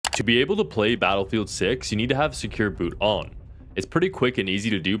To be able to play Battlefield 6, you need to have secure boot on. It's pretty quick and easy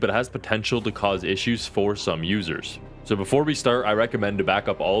to do, but it has potential to cause issues for some users. So before we start, I recommend to back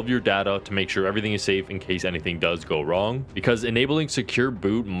up all of your data to make sure everything is safe in case anything does go wrong, because enabling secure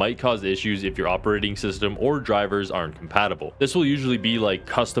boot might cause issues if your operating system or drivers aren't compatible. This will usually be like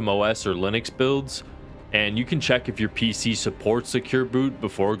custom OS or Linux builds, and you can check if your PC supports secure boot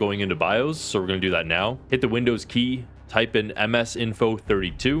before going into BIOS, so we're going to do that now. Hit the Windows key, type in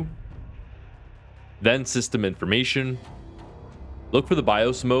msinfo32, then system information. Look for the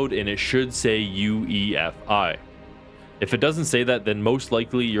BIOS mode and it should say UEFI. If it doesn't say that, then most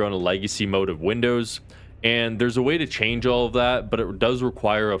likely you're on a legacy mode of Windows, and there's a way to change all of that, but it does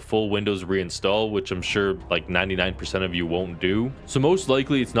require a full Windows reinstall, which I'm sure like 99% of you won't do. So most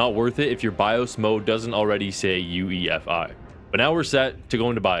likely it's not worth it if your BIOS mode doesn't already say UEFI. But now we're set to go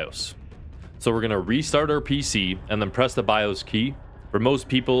into BIOS. So we're going to restart our PC and then press the BIOS key. For most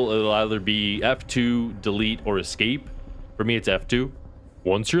people, it'll either be F2, delete, or escape. For me, it's F2.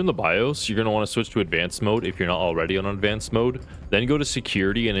 Once you're in the BIOS, you're going to want to switch to advanced mode if you're not already on advanced mode. Then go to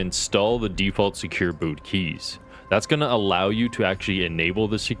security and install the default secure boot keys. That's going to allow you to actually enable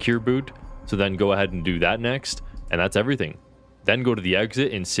the secure boot. So then go ahead and do that next. And that's everything. Then go to the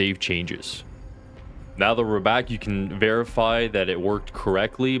exit and save changes. Now that we're back, you can verify that it worked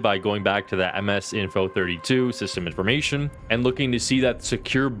correctly by going back to the msinfo32 system information and looking to see that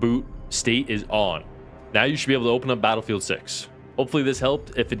secure boot state is on. Now you should be able to open up Battlefield 6. Hopefully this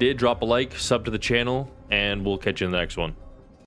helped. If it did, drop a like, sub to the channel, and we'll catch you in the next one.